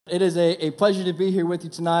It is a pleasure to be here with you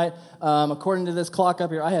tonight. According to this clock up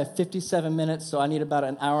here, I have 57 minutes, so I need about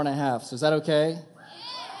an hour and a half. So is that okay?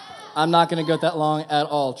 I'm not going to go that long at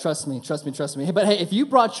all. Trust me. But hey, if you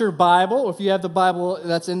brought your Bible, or if you have the Bible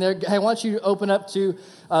that's in there, hey, why don't you open up to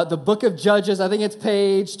the book of Judges. I think it's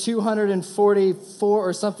page 244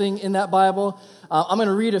 or something in that Bible. I'm going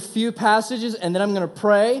to read a few passages, and then I'm going to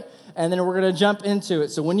pray, and then we're going to jump into it.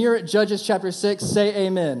 So when you're at Judges chapter 6, say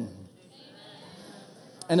amen.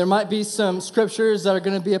 And there might be some scriptures that are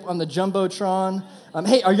going to be up on the Jumbotron.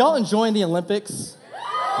 Hey, are y'all enjoying the Olympics?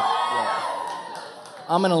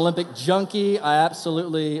 I'm an Olympic junkie. I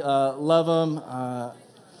absolutely love them.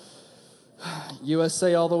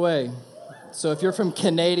 USA all the way. So if you're from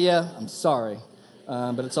Canada, I'm sorry.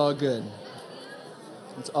 But it's all good.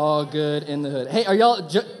 It's all good in the hood. Hey, are y'all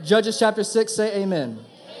Judges chapter 6? Say amen.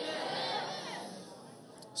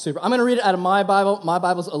 Super. I'm going to read it out of my Bible. My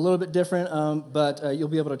Bible's a little bit different, but you'll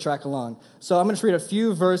be able to track along. So I'm going to read a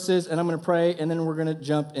few verses, and I'm going to pray, and then we're going to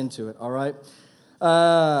jump into it, all right?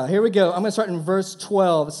 Here we go. I'm going to start in verse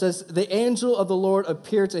 12. It says, "The angel of the Lord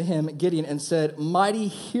appeared to him, Gideon, and said, 'Mighty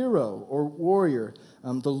hero,' or warrior,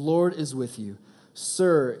 'the Lord is with you.'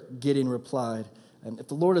 'Sir,' Gideon replied, 'if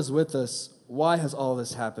the Lord is with us, why has all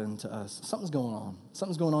this happened to us?'" Something's going on.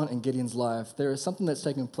 Something's going on in Gideon's life. There is something that's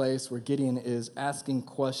taking place where Gideon is asking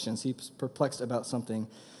questions. He's perplexed about something.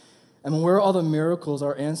 And where are all the miracles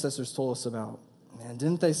our ancestors told us about? Man,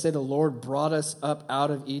 didn't they say the Lord brought us up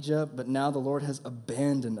out of Egypt, but now the Lord has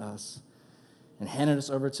abandoned us and handed us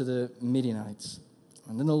over to the Midianites?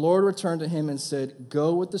 And then the Lord returned to him and said,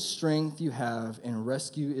 "Go with the strength you have and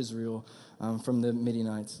rescue Israel from the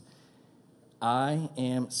Midianites. I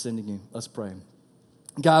am sending you." Let's pray.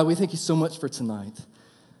 God, we thank you so much for tonight.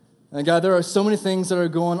 And God, there are so many things that are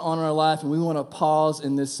going on in our life, and we want to pause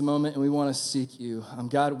in this moment, and we want to seek you.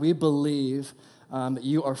 God, we believe that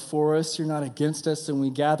you are for us. You're not against us, and we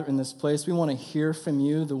gather in this place. We want to hear from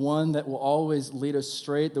you, the one that will always lead us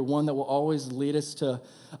straight, the one that will always lead us to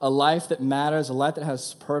a life that matters, a life that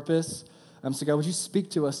has purpose. So God, would you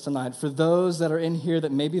speak to us tonight? For those that are in here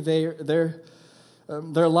that maybe their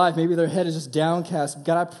life, maybe their head is just downcast,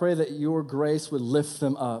 God, I pray that your grace would lift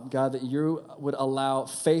them up. God, that you would allow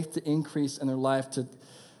faith to increase in their life,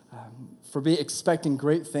 for be expecting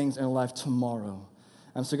great things in their life tomorrow.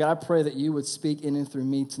 So God, I pray that you would speak in and through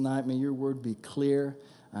me tonight. May your word be clear.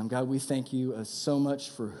 God, we thank you so much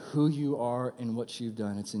for who you are and what you've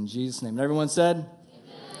done. It's in Jesus' name. And everyone said? Amen.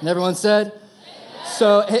 And everyone said? Amen.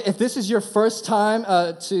 So if this is your first time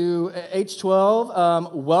to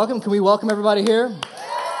H12, welcome. Can we welcome everybody here?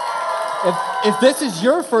 If this is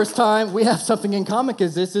your first time, we have something in common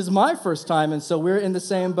because this is my first time, and so we're in the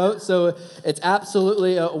same boat, so it's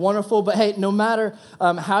absolutely wonderful. But hey, no matter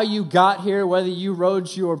how you got here, whether you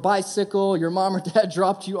rode your bicycle, your mom or dad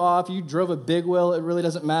dropped you off, you drove a big wheel, it really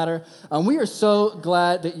doesn't matter. We are so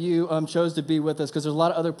glad that you chose to be with us because there's a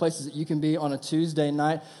lot of other places that you can be on a Tuesday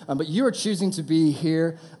night, but you are choosing to be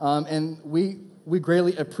here, and we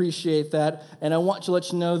greatly appreciate that. And I want to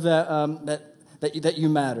let you know that you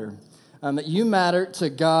matter. That you matter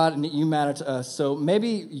to God and that you matter to us. So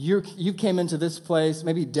maybe you came into this place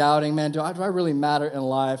maybe doubting, man, do I really matter in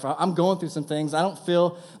life? I'm going through some things. I don't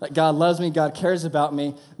feel like God loves me, God cares about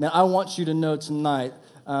me. Man, I want you to know tonight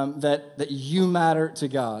that you matter to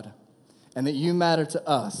God and that you matter to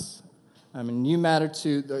us. You matter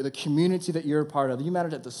to the community that you're a part of. You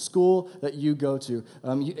matter to the school that you go to.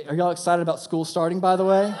 Are y'all excited about school starting, by the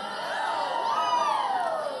way?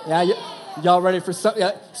 Yeah, y'all ready for something?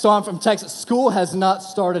 Yeah. So I'm from Texas. School has not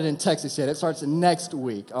started in Texas yet. It starts next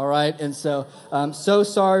week, all right? And so I'm so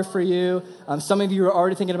sorry for you. Some of you are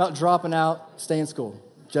already thinking about dropping out. Stay in school.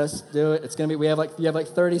 Just do it. It's going to be, you have like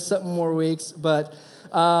 30-something more weeks. But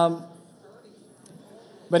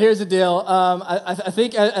here's the deal. I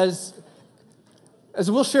think as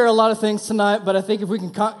we'll share a lot of things tonight, but I think if we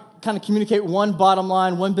can kind of communicate one bottom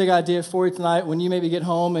line, one big idea for you tonight when you maybe get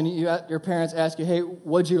home and your parents ask you, hey,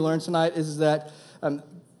 what'd you learn tonight, is that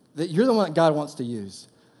you're the one that God wants to use.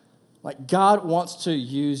 Like, God wants to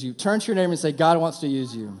use you. Turn to your neighbor and say, God wants to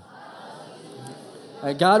use you.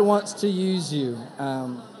 God wants to use you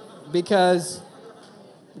because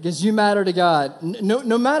you matter to God.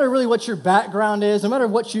 No matter really what your background is, no matter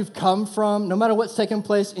what you've come from, no matter what's taken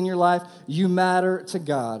place in your life, you matter to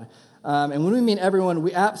God. And when we mean everyone,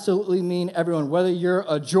 we absolutely mean everyone. Whether you're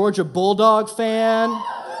a Georgia Bulldog fan,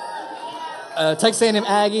 a Texas A&M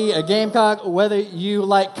Aggie, a Gamecock, whether you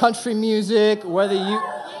like country music, whether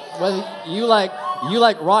you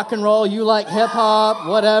like rock and roll, you like hip hop,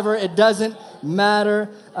 whatever, it doesn't matter.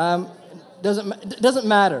 It doesn't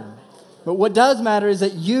matter. But what does matter is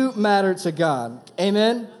that you matter to God.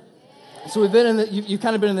 Amen? So we've been you've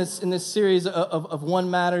kind of been in this series of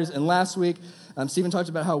one matters, and last week Stephen talked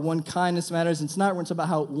about how one kindness matters, and tonight we're going to talk about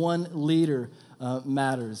how one leader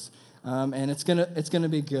matters, and it's gonna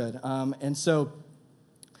be good. And so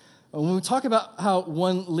when we talk about how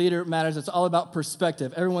one leader matters, it's all about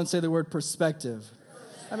perspective. Everyone say the word perspective,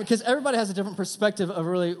 because everybody has a different perspective of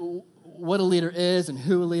really what a leader is and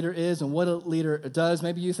who a leader is and what a leader does.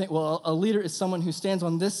 Maybe you think, well, a leader is someone who stands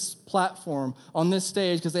on this platform, on this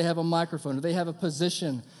stage, because they have a microphone, or they have a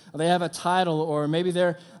position, or they have a title, or maybe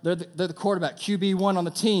they're the quarterback, QB1 on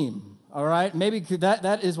the team, all right? Maybe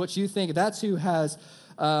that is what you think. That's who has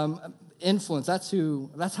influence.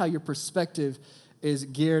 That's how your perspective is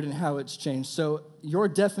geared and how it's changed. So your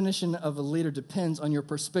definition of a leader depends on your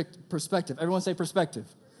perspective. Everyone say perspective.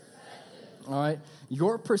 All right?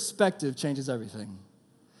 Your perspective changes everything.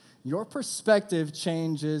 Your perspective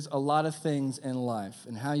changes a lot of things in life,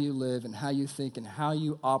 and how you live and how you think and how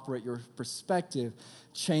you operate. Your perspective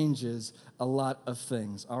changes a lot of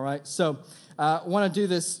things, all right? So I want to do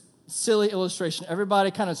this silly illustration. Everybody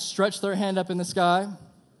kind of stretch their hand up in the sky.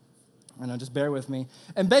 I know, just bear with me.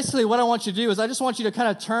 And basically what I want you to do is I just want you to kind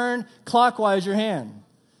of turn clockwise your hand.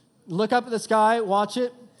 Look up at the sky, watch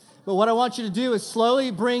it. But what I want you to do is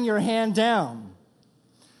slowly bring your hand down.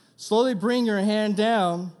 Slowly bring your hand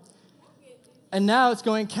down. And now it's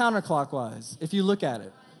going counterclockwise, if you look at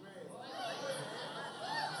it.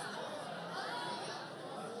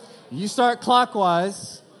 You start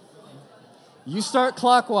clockwise. You start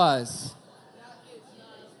clockwise.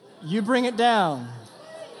 You bring it down.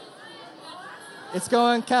 It's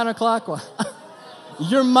going counterclockwise.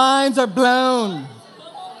 Your minds are blown.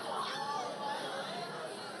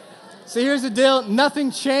 So here's the deal,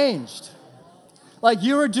 nothing changed. Like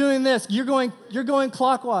you were doing this, you're going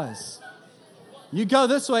clockwise. You go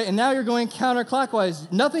this way, and now you're going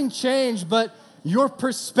counterclockwise. Nothing changed, but your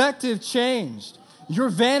perspective changed. Your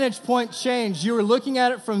vantage point changed. You were looking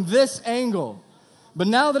at it from this angle. But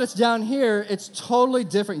now that it's down here, it's totally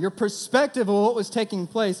different. Your perspective of what was taking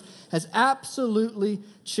place has absolutely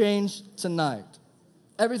changed tonight.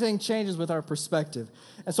 Everything changes with our perspective.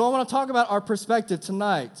 And so I want to talk about our perspective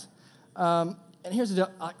tonight. And here's the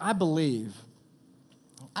deal.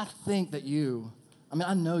 I think that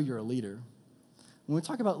I know you're a leader. When we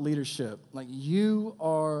talk about leadership, like you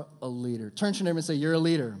are a leader. Turn to your neighbor and say, you're a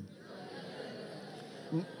leader.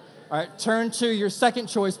 All right, turn to your second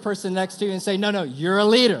choice person next to you and say, no, you're a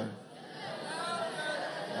leader.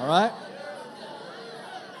 All right?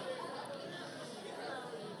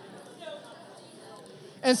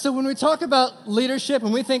 And so when we talk about leadership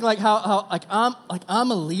and we think like how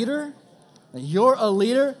I'm a leader, you're a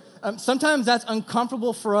leader, sometimes that's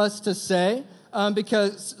uncomfortable for us to say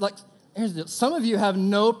because here's the deal. Some of you have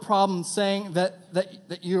no problem saying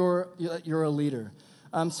that you're a leader.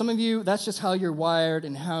 Some of you, that's just how you're wired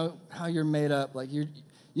and how you're made up. Like you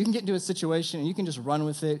can get into a situation and you can just run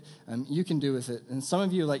with it. You can do with it. And some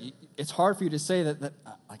of you, it's hard for you to say that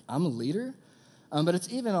I'm a leader. But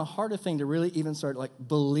it's even a harder thing to really even start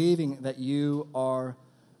believing that you are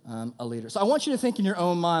a leader. So I want you to think in your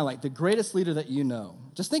own mind, the greatest leader that you know.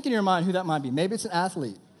 Just think in your mind who that might be. Maybe it's an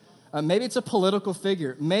athlete. Maybe it's a political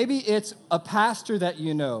figure. Maybe it's a pastor that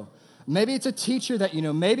you know. Maybe it's a teacher that you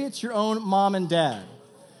know. Maybe it's your own mom and dad.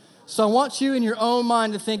 So I want you in your own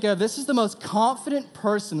mind to think of, this is the most confident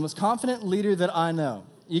person, the most confident leader that I know.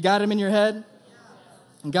 You got him in your head?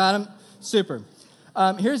 Got him? Super.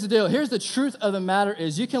 Here's the deal. Here's the truth of the matter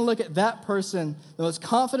is you can look at that person, the most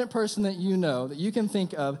confident person that you know, that you can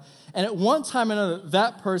think of, and at one time or another,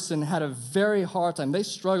 that person had a very hard time. They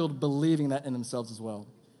struggled believing that in themselves as well.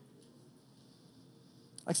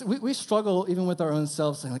 Like I said, we struggle even with our own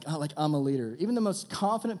selves saying, I'm a leader. Even the most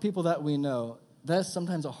confident people that we know, that's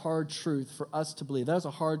sometimes a hard truth for us to believe. That is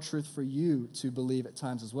a hard truth for you to believe at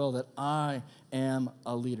times as well, that I am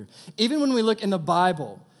a leader. Even when we look in the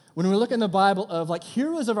Bible, of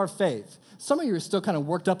heroes of our faith, some of you are still kind of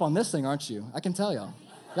worked up on this thing, aren't you? I can tell y'all.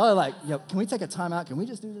 Y'all are like, can we take a time out? Can we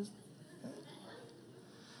just do this?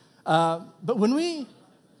 But when we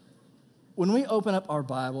open up our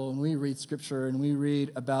Bible and we read Scripture and we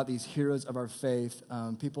read about these heroes of our faith,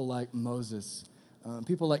 people like Moses,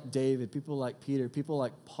 people like David, people like Peter, people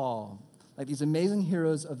like Paul, like these amazing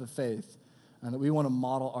heroes of the faith that we want to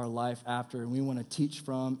model our life after and we want to teach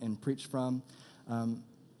from and preach from,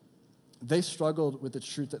 they struggled with the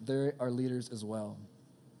truth that they are leaders as well.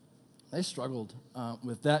 They struggled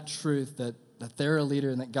with that truth that they're a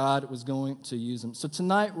leader and that God was going to use them. So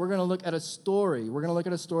tonight, we're going to look at a story. We're going to look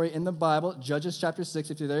at a story in the Bible, Judges chapter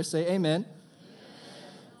 6. If you're there, say amen.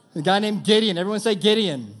 A guy named Gideon. Everyone say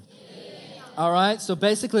Gideon. All right, so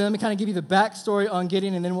basically, let me kind of give you the backstory on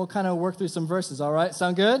Gideon, and then we'll kind of work through some verses, all right?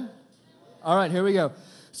 Sound good? All right, here we go.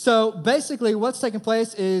 So basically, what's taking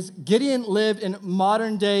place is Gideon lived in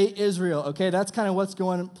modern-day Israel, okay? That's kind of what's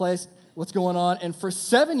going on. And for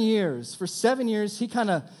 7 years, he kind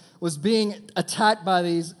of was being attacked by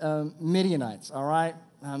these Midianites, all right?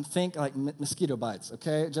 Think like mosquito bites,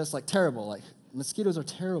 okay? Just like terrible, like mosquitoes are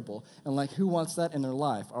terrible, and like who wants that in their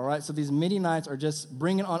life, all right? So these Midianites are just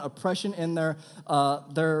bringing on oppression in their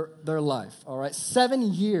life, all right? 7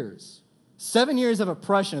 years of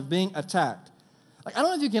oppression, of being attacked. Like, I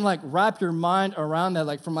don't know if you can like wrap your mind around that.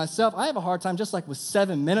 Like for myself, I have a hard time just like with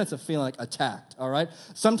 7 minutes of feeling like attacked, all right?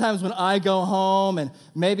 Sometimes when I go home and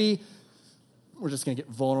maybe we're just going to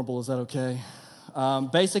get vulnerable, is that okay?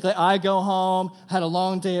 Basically, I go home, had a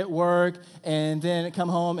long day at work, and then come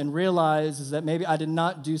home and realize that maybe I did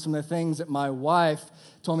not do some of the things that my wife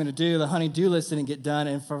told me to do. The honey-do list didn't get done,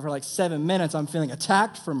 and for like 7 minutes, I'm feeling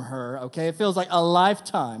attacked from her, okay? It feels like a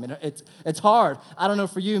lifetime, and it's hard. I don't know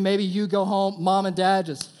for you, maybe you go home, mom and dad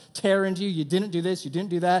just tear into you. You didn't do this, you didn't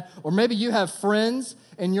do that. Or maybe you have friends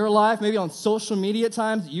in your life, maybe on social media at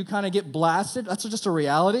times, you kind of get blasted. That's just a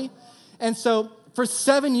reality. And so for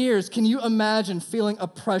 7 years, can you imagine feeling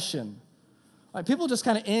oppression? Like people just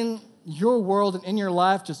kind of in your world and in your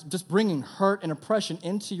life, just bringing hurt and oppression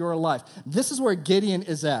into your life. This is where Gideon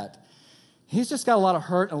is at. He's just got a lot of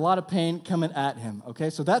hurt and a lot of pain coming at him, okay?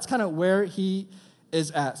 So that's kind of where he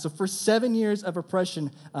is at. So for 7 years of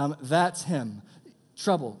oppression, that's him.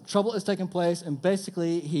 Trouble is taking place, and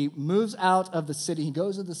basically he moves out of the city. He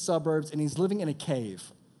goes to the suburbs, and he's living in a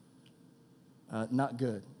cave. Not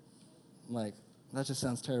good. Like, that just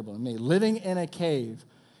sounds terrible to me. Living in a cave.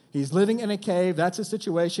 He's living in a cave. That's his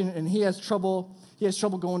situation, and he has trouble. He has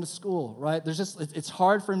trouble going to school, right? It's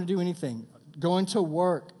hard for him to do anything. Going to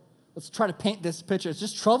work. Let's try to paint this picture. It's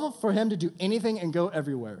just trouble for him to do anything and go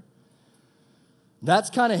everywhere. That's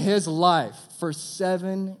kind of his life for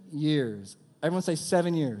 7 years. Everyone say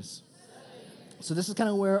 7 years. So this is kind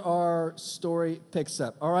of where our story picks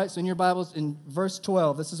up. All right, so in your Bibles, in verse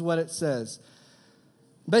 12, this is what it says.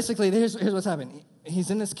 Basically, here's what's happening.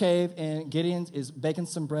 He's in this cave, and Gideon is baking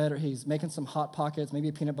some bread, or he's making some Hot Pockets, maybe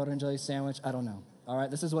a peanut butter and jelly sandwich. I don't know. All right,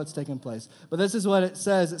 this is what's taking place. But this is what it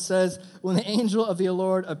says. It says, when the angel of the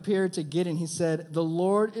Lord appeared to Gideon, he said, "The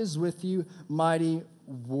Lord is with you, mighty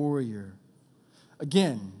warrior."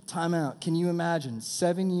 Again, time out. Can you imagine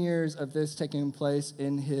 7 years of this taking place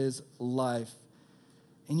in his life?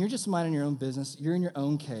 And you're just minding your own business. You're in your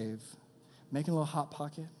own cave, making a little Hot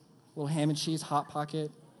Pocket. Little ham and cheese Hot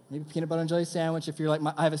Pocket, maybe peanut butter and jelly sandwich. If you're like,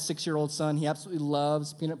 I have a 6-year-old son. He absolutely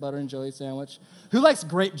loves peanut butter and jelly sandwich. Who likes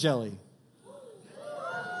grape jelly?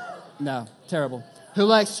 No, terrible. Who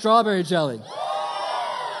likes strawberry jelly?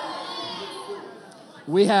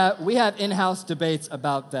 We have in-house debates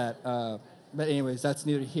about that. But anyways, that's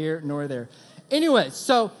neither here nor there. Anyway,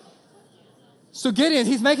 so Gideon,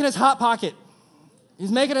 he's making his Hot Pocket.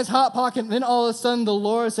 He's making his Hot Pocket, and then all of a sudden the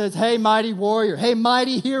Lord says, "Hey, mighty warrior. Hey,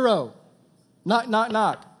 mighty hero. Knock, knock,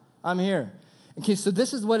 knock. I'm here." Okay, so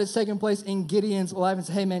this is what is taking place in Gideon's life. And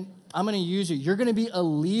say, "Hey, man, I'm going to use you. You're going to be a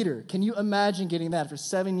leader." Can you imagine getting that for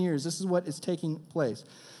 7 years? This is what is taking place.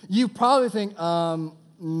 You probably think,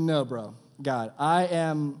 no, bro. God,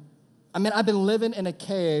 I've been living in a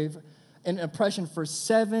cave in oppression for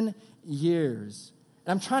 7 years.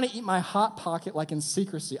 And I'm trying to eat my Hot Pocket like in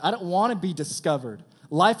secrecy. I don't want to be discovered.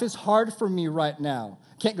 Life is hard for me right now.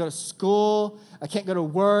 I can't go to school. I can't go to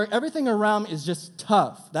work. Everything around me is just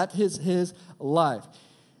tough. That is his life.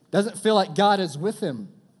 Doesn't feel like God is with him.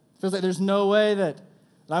 Feels like there's no way that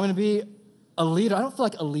I'm going to be a leader. I don't feel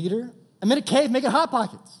like a leader. I'm in a cave making Hot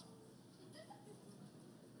Pockets.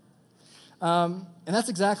 And that's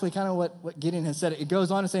exactly kind of what Gideon has said. It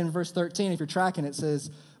goes on to say in verse 13, if you're tracking, it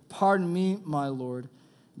says, "Pardon me, my Lord."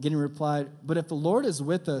 Gideon replied, "But if the Lord is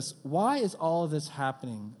with us, why is all of this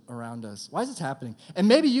happening around us? Why is this happening?" And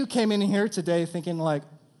maybe you came in here today thinking like,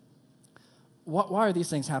 why are these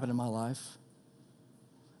things happening in my life?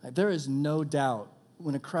 Like, there is no doubt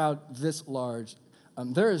when a crowd this large,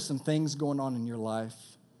 there is some things going on in your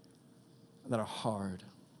life that are hard.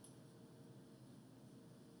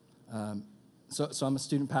 So I'm a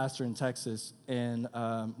student pastor in Texas, and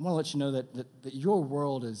I want to let you know that your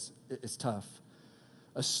world is tough.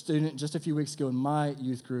 A student just a few weeks ago in my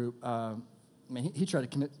youth group, he tried to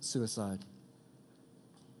commit suicide.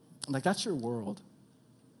 Like, that's your world.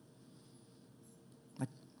 Like,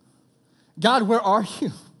 God, where are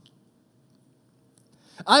you?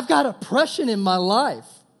 I've got oppression in my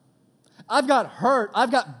life. I've got hurt.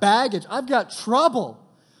 I've got baggage. I've got trouble.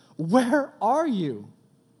 Where are you?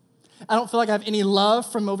 I don't feel like I have any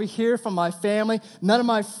love from over here, from my family. None of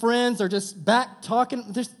my friends are just back talking.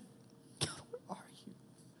 God, where are you?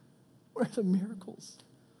 Where are the miracles?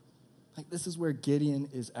 Like, this is where Gideon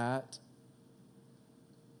is at.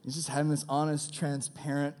 He's just having this honest,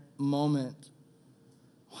 transparent moment.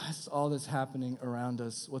 Why is all this happening around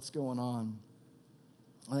us? What's going on?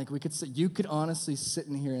 Like, you could honestly sit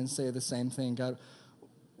in here and say the same thing. God,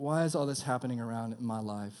 why is all this happening around in my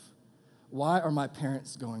life? Why are my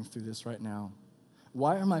parents going through this right now?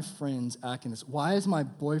 Why are my friends acting this? Why is my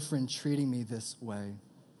boyfriend treating me this way?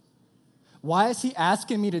 Why is he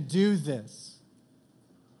asking me to do this?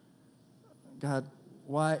 God,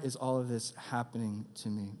 why is all of this happening to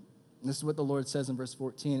me? And this is what the Lord says in verse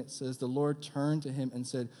 14. It says, the Lord turned to him and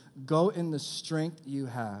said, go in the strength you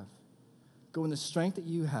have. Go in the strength that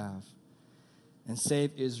you have and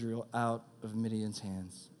save Israel out of Midian's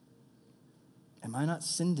hands. Am I not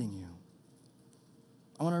sending you?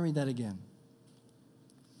 I want to read that again.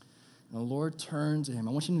 And the Lord turned to him.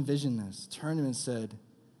 I want you to envision this. Turned to him and said,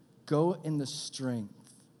 go in the strength.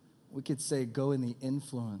 We could say go in the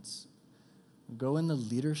influence. Go in the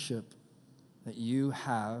leadership that you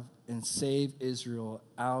have and save Israel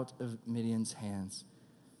out of Midian's hands.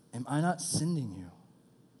 Am I not sending you?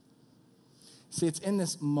 See, it's in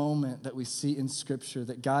this moment that we see in Scripture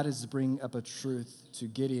that God is bringing up a truth to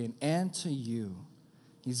Gideon and to you.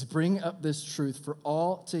 He's bringing up this truth for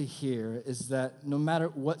all to hear, is that no matter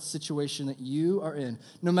what situation that you are in,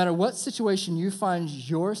 no matter what situation you find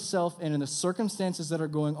yourself in the circumstances that are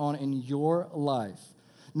going on in your life,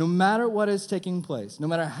 no matter what is taking place, no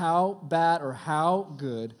matter how bad or how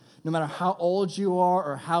good, no matter how old you are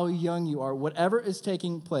or how young you are, whatever is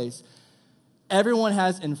taking place, everyone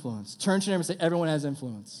has influence. Turn to your neighbor and say, everyone has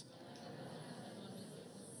influence.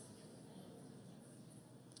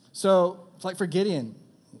 So, it's like for Gideon,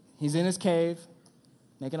 he's in his cave,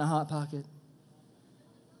 making a hot pocket.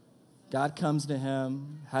 God comes to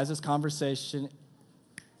him, has this conversation,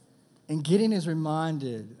 and Gideon is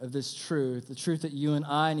reminded of this truth, the truth that you and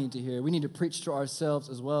I need to hear. We need to preach to ourselves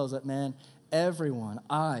as well, is that, man, everyone,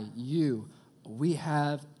 you, we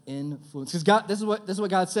have influence. Because God, this is what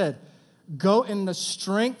God said. Go in the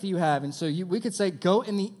strength you have. And so we could say, go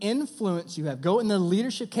in the influence you have. Go in the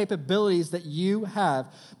leadership capabilities that you have.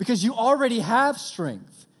 Because you already have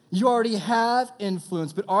strength. You already have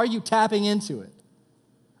influence. But are you tapping into it?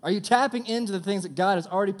 Are you tapping into the things that God has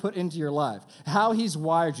already put into your life? How he's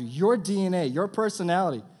wired you, your DNA, your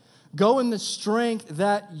personality. Go in the strength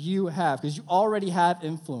that you have, because you already have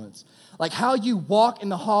influence. Like how you walk in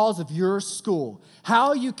the halls of your school,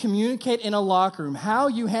 how you communicate in a locker room, how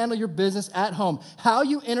you handle your business at home, how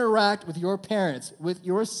you interact with your parents, with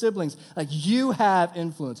your siblings. Like you have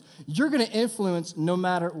influence. You're going to influence no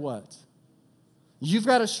matter what. You've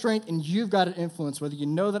got a strength and you've got an influence, whether you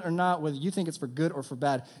know that or not, whether you think it's for good or for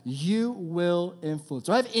bad. You will influence.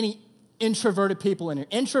 Do I have any introverted people in here?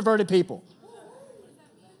 Introverted people.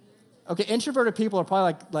 Okay, introverted people are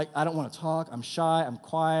probably like I don't want to talk. I'm shy. I'm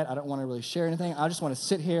quiet. I don't want to really share anything. I just want to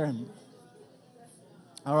sit here and...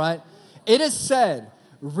 All right? It is said,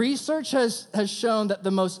 research has shown that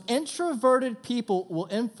the most introverted people will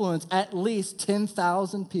influence at least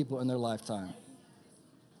 10,000 people in their lifetime.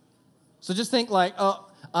 So just think like, oh,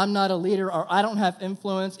 I'm not a leader or I don't have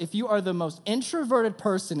influence. If you are the most introverted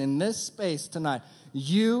person in this space tonight,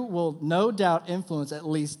 you will no doubt influence at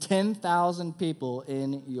least 10,000 people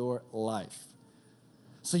in your life.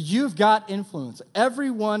 So you've got influence.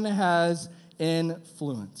 Everyone has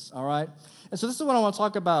influence, all right? And so this is what I want to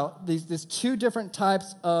talk about, these two different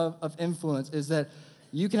types of influence, is that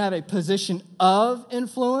you can have a position of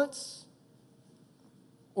influence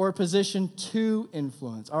or a position to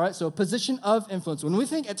influence, all right? So a position of influence. When we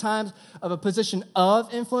think at times of a position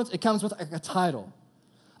of influence, it comes with a title.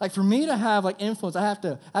 Like for me to have like influence, I have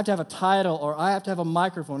to have a title, or I have to have a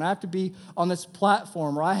microphone. I have to be on this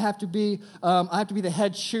platform, or I have to be the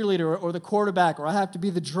head cheerleader or the quarterback, or I have to be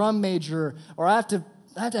the drum major, or I have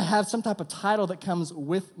to have some type of title that comes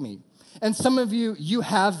with me. And some of you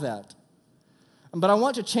have that. But I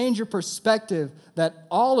want to change your perspective that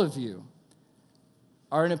all of you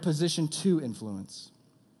are in a position to influence.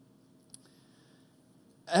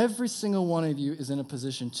 Every single one of you is in a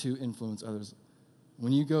position to influence others.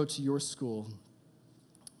 When you go to your school,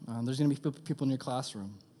 there's going to be people in your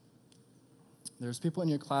classroom. There's people in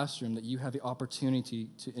your classroom that you have the opportunity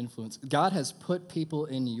to influence. God has put people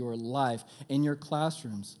in your life, in your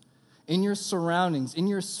classrooms, in your surroundings, in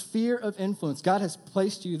your sphere of influence. God has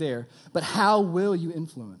placed you there. But how will you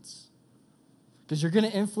influence? Because you're going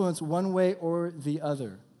to influence one way or the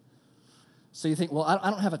other. So you think, well, I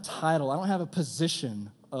don't have a title. I don't have a position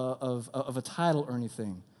of a title or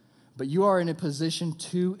anything. but you are in a position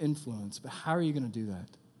to influence. But how are you going to do that?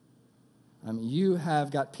 I mean, you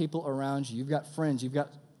have got people around you. You've got friends. You've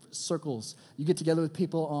got circles. You get together with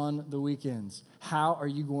people on the weekends. How are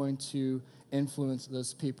you going to influence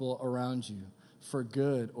those people around you for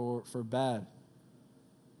good or for bad?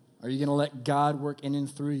 Are you going to let God work in and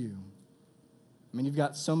through you? I mean, you've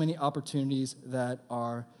got so many opportunities that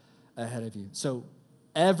are ahead of you. So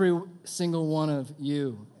every single one of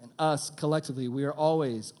you and us collectively, we are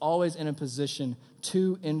always in a position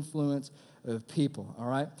to influence people, all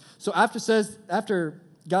right? So after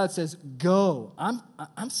God says, go,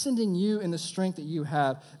 I'm sending you in the strength that you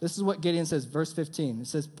have. This is what Gideon says, verse 15. It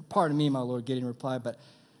says, pardon me, my Lord, Gideon replied, but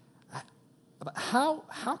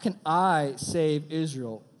how can I save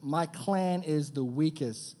Israel? My clan is the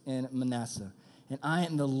weakest in Manasseh, and I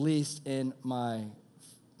am the least in my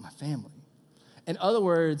family. In other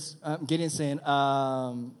words, Gideon's saying,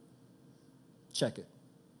 check it.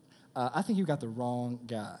 I think you got the wrong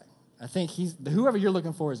guy. I think whoever you're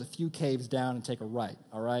looking for is a few caves down and take a right,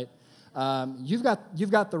 all right? You've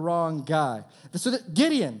got the wrong guy. So that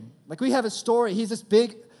Gideon, like we have a story, he's this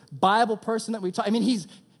big Bible person that we talk. I mean,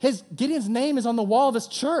 Gideon's name is on the wall of his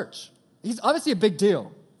church. He's obviously a big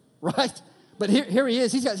deal, right? But here he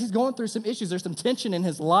is. He's going through some issues. There's some tension in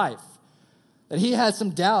his life. That he had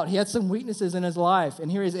some doubt. He had some weaknesses in his life. And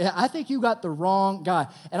here he is. I think you got the wrong guy.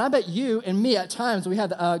 And I bet you and me at times we had,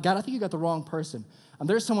 God, I think you got the wrong person.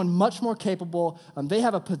 There's someone much more capable. They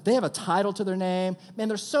have a title to their name.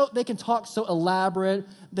 Man, they can talk so elaborate.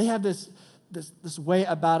 They have this way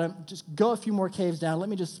about them. Just go a few more caves down. Let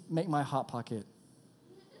me just make my Hot Pocket.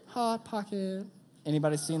 Hot Pocket.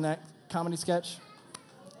 Anybody seen that comedy sketch?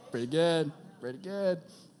 Pretty good. Pretty good.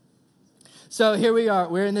 So here we are.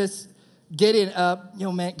 We're in this Gideon.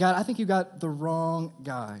 Man, God, I think you got the wrong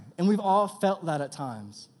guy. And we've all felt that at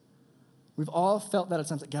times. We've all felt that at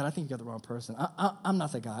times. God, I think you got the wrong person. I'm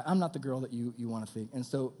not the guy. I'm not the girl that you want to think. And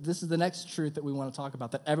so this is the next truth that we want to talk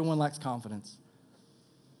about, that everyone lacks confidence.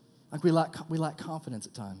 Like we lack confidence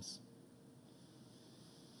at times.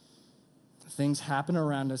 Things happen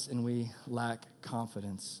around us and we lack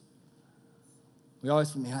confidence. We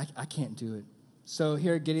always think, man, I can't do it. So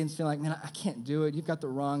here Gideon's feeling like, man, I can't do it. You've got the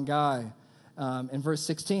wrong guy. In verse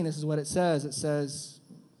 16, this is what it says. It says,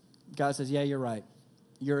 God says, yeah, you're right.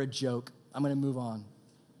 You're a joke. I'm going to move on.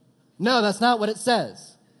 No, that's not what it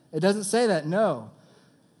says. It doesn't say that, no.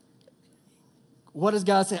 What does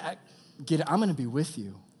God say? I'm going to be with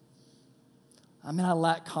you. I mean, I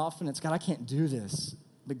lack confidence. God, I can't do this.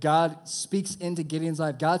 But God speaks into Gideon's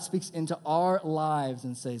life. God speaks into our lives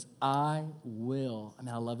and says, I will. I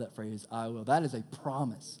mean, I love that phrase, I will. That is a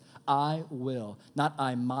promise. I will. Not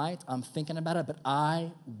I might. I'm thinking about it, but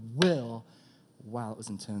I will. Wow, that was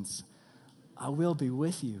intense. I will be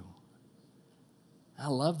with you. I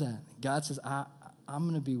love that. God says, I'm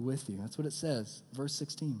going to be with you. That's what it says, verse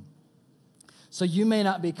 16. So you may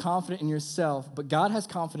not be confident in yourself, but God has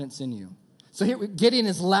confidence in you. So here, Gideon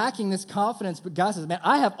is lacking this confidence, but God says, man,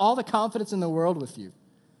 I have all the confidence in the world with you.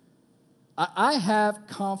 I have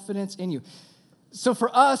confidence in you. So for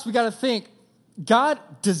us, we got to think, God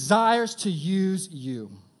desires to use you.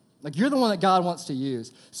 Like, you're the one that God wants to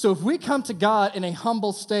use. So if we come to God in a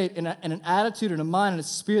humble state, in an attitude and a mind and a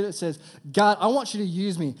spirit that says, God, I want you to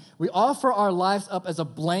use me, we offer our lives up as a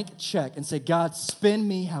blank check and say, God, spin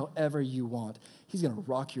me however you want. He's going to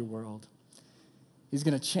rock your world. He's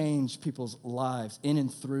going to change people's lives in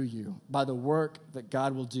and through you by the work that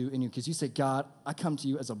God will do in you. Because you say, God, I come to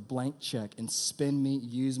you as a blank check and spin me,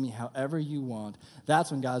 use me however you want.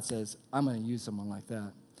 That's when God says, I'm going to use someone like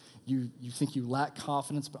that. You think you lack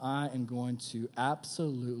confidence, but I am going to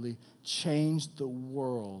absolutely change the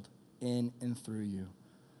world in and through you.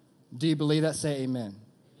 Do you believe that? Say amen.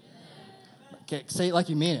 Okay, say it like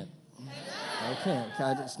you mean it. Okay,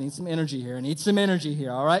 I just need some energy here. I need some energy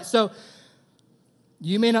here, all right? So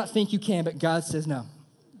you may not think you can, but God says no.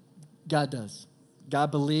 God does.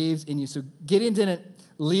 God believes in you. So Gideon didn't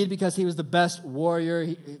lead because he was the best warrior,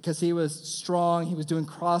 because he was strong, he was doing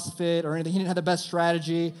CrossFit or anything. He didn't have the best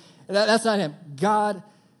strategy. That's not him. God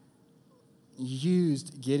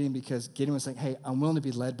used Gideon because Gideon was saying, hey, I'm willing to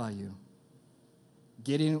be led by you.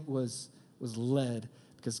 Gideon was led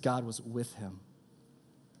because God was with him.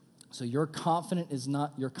 So your confidence is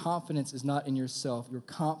not in yourself. Your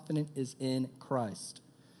confidence is in Christ.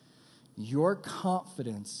 Your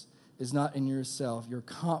confidence is not in yourself. Your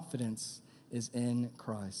confidence is in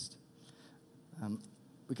Christ.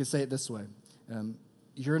 We could say it this way.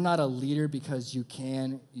 You're not a leader because you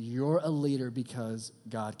can. You're a leader because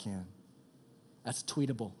God can. That's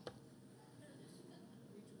tweetable.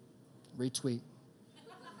 Retweet.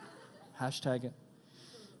 Hashtag it.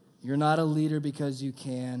 You're not a leader because you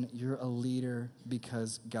can. You're a leader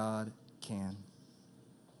because God can.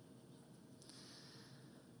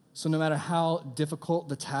 So no matter how difficult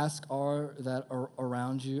the tasks are that are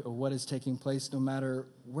around you or what is taking place, no matter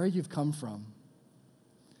where you've come from,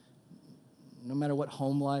 no matter what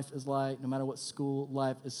home life is like, no matter what school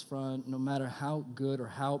life is from, no matter how good or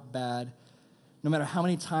how bad, no matter how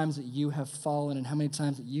many times that you have fallen and how many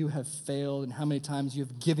times that you have failed and how many times you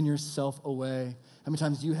have given yourself away, how many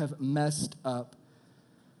times you have messed up,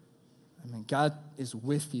 God is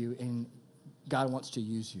with you and God wants to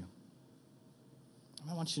use you.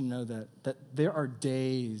 I want you to know that there are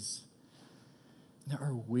days, there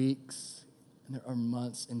are weeks, and there are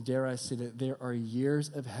months, and dare I say that there are years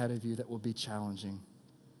ahead of you that will be challenging.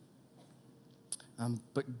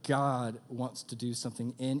 But God wants to do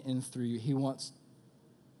something in and through you. He wants,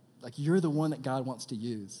 you're the one that God wants to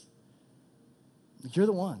use. You're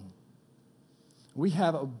the one. We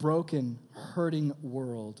have a broken, hurting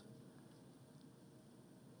world,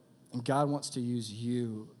 and God wants to use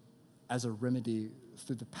you as a remedy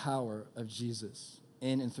through the power of Jesus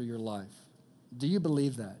in and through your life. Do you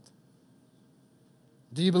believe that?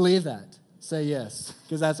 Do you believe that? Say yes,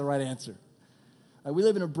 because that's the right answer. We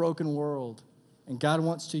live in a broken world, and God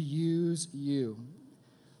wants to use you.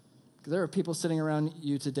 Because there are people sitting around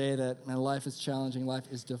you today that life is challenging, life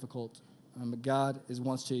is difficult, but God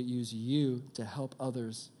wants to use you to help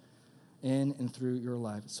others in and through your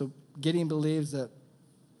life. So Gideon believes that,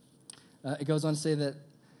 it goes on to say that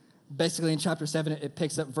basically in chapter 7, it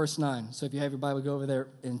picks up verse 9. So if you have your Bible, go over there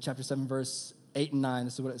in chapter 7, verse 8 and 9.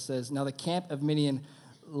 This is what it says. Now the camp of Midian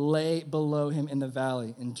lay below him in the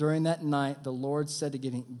valley. And during that night, the Lord said to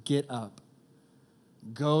Gideon, get up,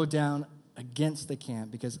 go down against the camp,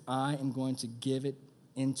 because I am going to give it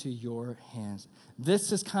into your hands.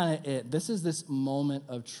 This is kind of it. This is this moment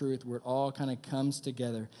of truth where it all kind of comes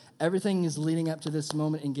together. Everything is leading up to this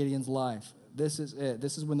moment in Gideon's life. This is it.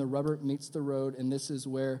 This is when the rubber meets the road, and this is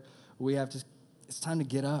where we have to, it's time to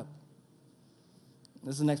get up.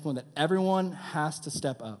 This is the next point, that everyone has to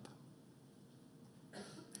step up.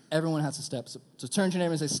 Everyone has to step. So turn to your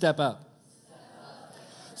neighbor and say, step up.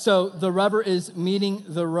 So the rubber is meeting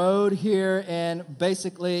the road here, and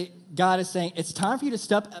basically God is saying, it's time for you to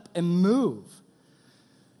step up and move.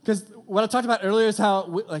 Because what I talked about earlier is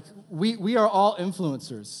how we are all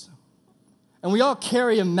influencers. And we all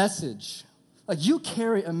carry a message. You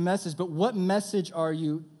carry a message, but what message are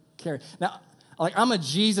you carrying? Now, I'm a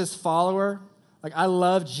Jesus follower. I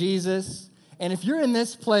love Jesus. And if you're in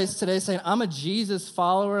this place today saying, I'm a Jesus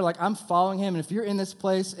follower, I'm following him, and if you're in this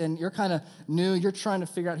place and you're kind of new, you're trying to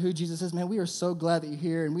figure out who Jesus is, man, we are so glad that you're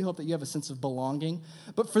here, and we hope that you have a sense of belonging.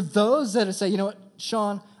 But for those that say, you know what,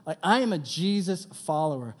 Sean, I am a Jesus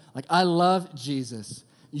follower. I love Jesus.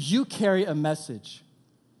 You carry a message.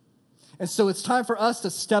 And so it's time for us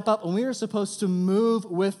to step up, and we are supposed to move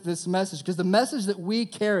with this message, because the message that we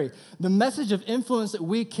carry, the message of influence that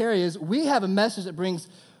we carry, is we have a message that brings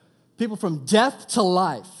people from death to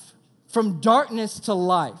life, from darkness to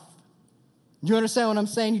life. You understand what I'm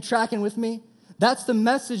saying? You tracking with me? That's the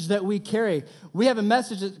message that we carry. We have a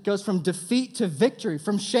message that goes from defeat to victory,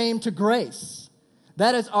 from shame to grace.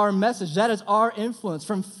 That is our message. That is our influence,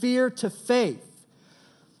 from fear to faith.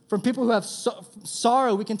 From people who have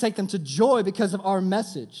sorrow, we can take them to joy because of our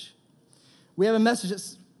message. We have a message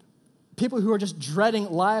that's people who are just dreading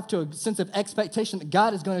life to a sense of expectation that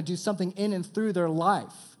God is going to do something in and through their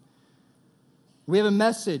life. We have a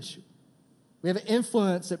message. We have an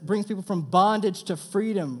influence that brings people from bondage to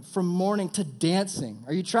freedom, from mourning to dancing.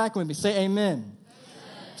 Are you tracking with me? Say amen. Amen.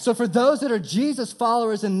 So for those that are Jesus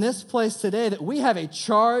followers in this place today, that we have a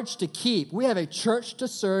charge to keep. We have a church to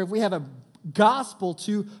serve. We have a gospel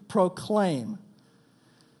to proclaim.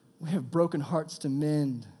 We have broken hearts to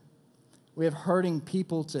mend. We have hurting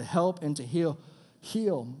people to help and to heal.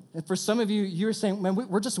 And for some of you, you're saying, man,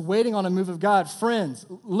 we're just waiting on a move of God. Friends,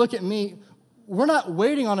 look at me. We're not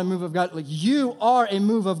waiting on a move of God. You are a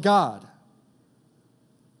move of God.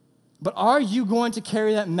 But are you going to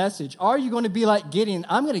carry that message? Are you going to be like Gideon?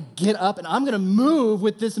 I'm going to get up and I'm going to move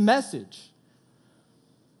with this message.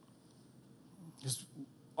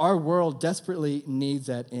 Our world desperately needs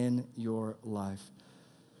that in your life.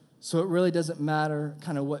 So it really doesn't matter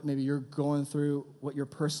kind of what maybe you're going through, what your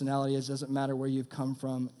personality is. It doesn't matter where you've come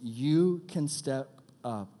from. You can step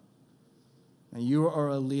up. And you are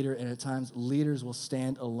a leader, and at times leaders will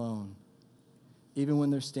stand alone, even when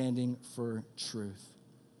they're standing for truth.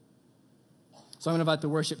 So I'm going to invite the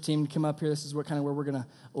worship team to come up here. This is where we're going to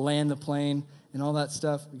land the plane and all that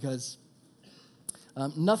stuff, because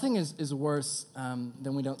nothing is worse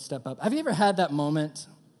than we don't step up. Have you ever had that moment?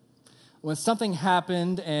 when something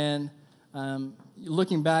happened and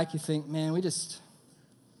looking back, you think, man, I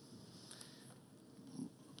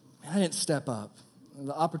didn't step up.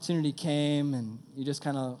 The opportunity came and you just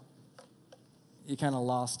kind of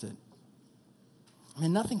lost it. I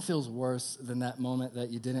mean, nothing feels worse than that moment that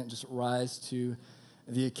you didn't just rise to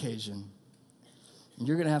the occasion. And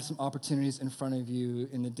you're going to have some opportunities in front of you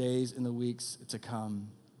in the days and the weeks to come.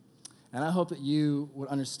 And I hope that you would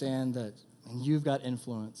understand that you've got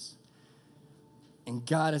influence. And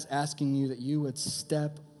God is asking you that you would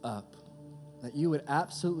step up, that you would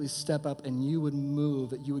absolutely step up and you would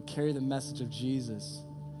move, that you would carry the message of Jesus,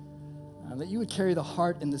 that you would carry the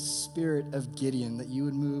heart and the spirit of Gideon, that you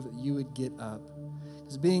would move, that you would get up.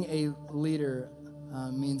 Because being a leader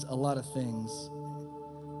means a lot of things.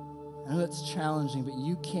 I know it's challenging, but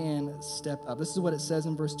you can step up. This is what it says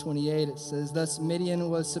in verse 28. It says, "Thus Midian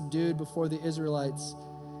was subdued before the Israelites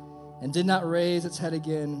and did not raise its head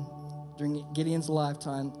again. During Gideon's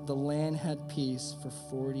lifetime, the land had peace for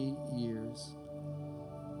 40 years."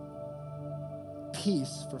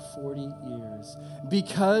 Peace for 40 years.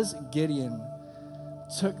 Because Gideon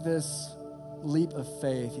took this leap of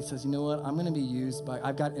faith, he says, you know what? I'm going to be used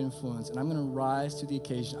I've got influence, and I'm going to rise to the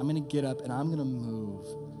occasion. I'm going to get up, and I'm going to move.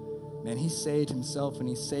 Man, he saved himself, and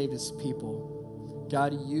he saved his people.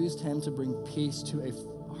 God used him to bring peace to a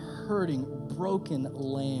hurting, broken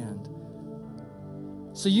land.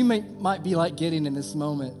 So you might be like Gideon in this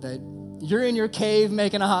moment, that you're in your cave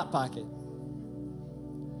making a Hot Pocket.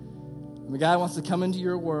 And the guy wants to come into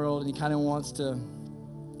your world, and he kind of wants to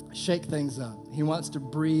shake things up. He wants to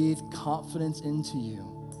breathe confidence into you.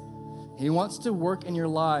 He wants to work in your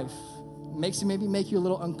life. Maybe make you a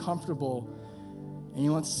little uncomfortable. And he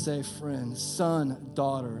wants to say, friend, son,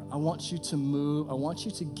 daughter, I want you to move. I want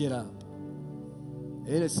you to get up.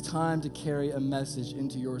 It is time to carry a message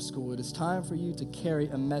into your school. It is time for you to carry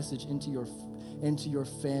a message into your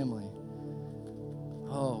family.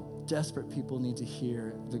 Oh, desperate people need to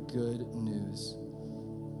hear the good news.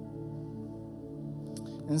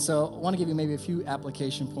 And so I want to give you maybe a few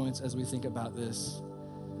application points as we think about this.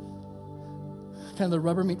 Kind of the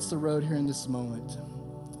rubber meets the road here in this moment.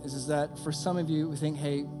 Is that for some of you, we think,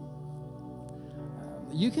 hey,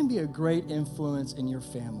 you can be a great influence in your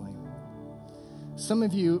family. Some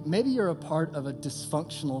of you, maybe you're a part of a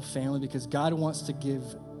dysfunctional family because God wants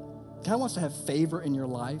to have favor in your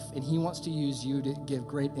life, and he wants to use you to give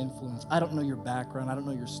great influence. I don't know your background. I don't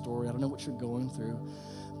know your story. I don't know what you're going through.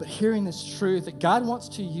 But hearing this truth that God wants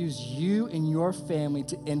to use you and your family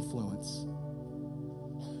to influence.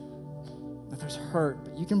 That there's hurt,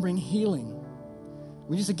 but you can bring healing.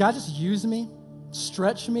 When you say, God, just use me,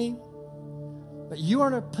 stretch me, that you are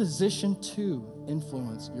in a position to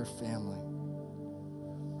influence your family.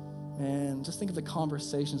 And just think of the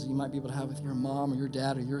conversations that you might be able to have with your mom or your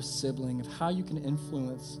dad or your sibling of how you can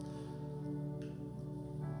influence.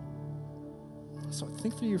 So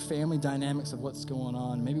think through your family dynamics of what's going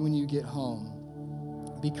on. Maybe when you get home,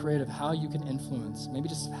 be creative how you can influence. Maybe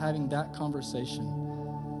just having that conversation.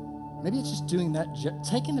 Maybe it's just doing that,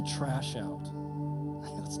 taking the trash out.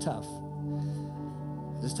 That's tough.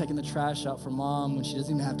 Just taking the trash out for mom when she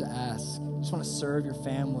doesn't even have to ask. You just want to serve your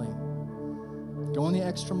family. Going the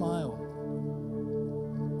extra mile.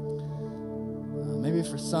 Maybe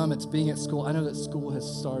for some, it's being at school. I know that school has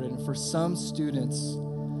started. And for some students,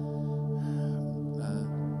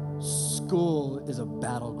 school is a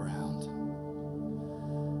battleground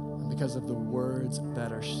because of the words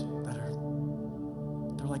that are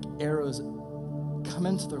they're like arrows that come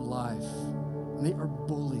into their life, and they are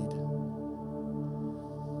bullied.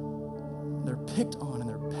 They're picked on and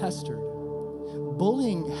they're pestered.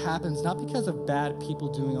 Bullying happens not because of bad people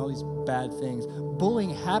doing all these bad things.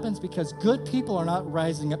 Bullying happens because good people are not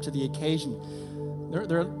rising up to the occasion.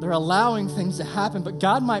 They're allowing things to happen, but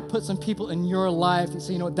God might put some people in your life that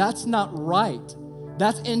say, you know what, that's not right.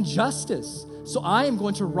 That's injustice. So I am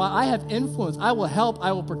going to, I have influence. I will help,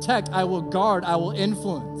 I will protect, I will guard, I will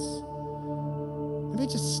influence. Maybe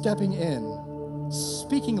just stepping in,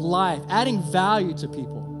 speaking life, adding value to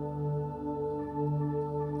people.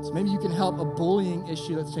 So maybe you can help a bullying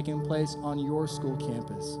issue that's taking place on your school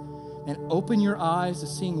campus and open your eyes to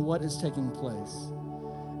seeing what is taking place.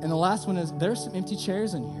 And the last one is there's some empty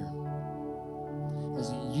chairs in here.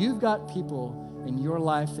 Is you've got people in your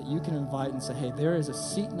life that you can invite and say, hey, there is a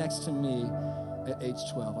seat next to me at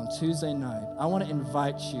H12 on Tuesday night. I want to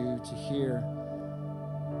invite you to hear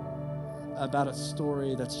about a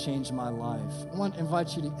story that's changed my life. I want to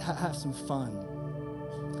invite you to have some fun.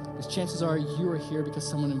 Because chances are you are here because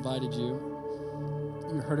someone invited you.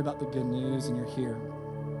 You heard about the good news and you're here.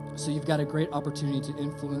 So you've got a great opportunity to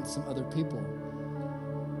influence some other people.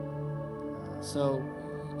 So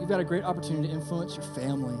you've got a great opportunity to influence your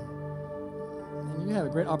family. And you have a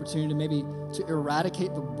great opportunity to maybe to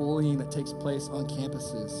eradicate the bullying that takes place on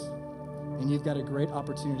campuses. And you've got a great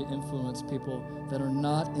opportunity to influence people that are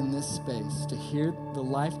not in this space to hear the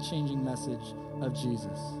life-changing message of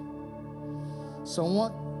Jesus. So I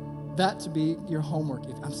want that to be your homework.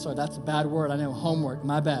 I'm sorry, that's a bad word. I know, homework,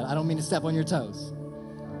 my bad. I don't mean to step on your toes.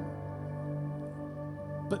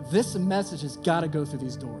 But this message has got to go through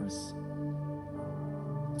these doors.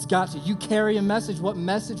 It's got to. You carry a message. What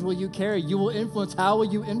message will you carry? You will influence. How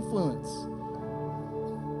will you influence?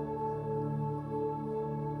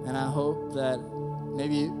 And I hope that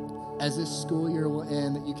maybe as this school year will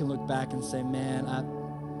end, that you can look back and say, man,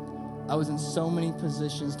 I was in so many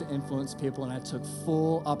positions to influence people, and I took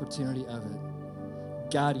full opportunity of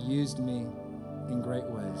it. God used me in great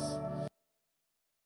ways.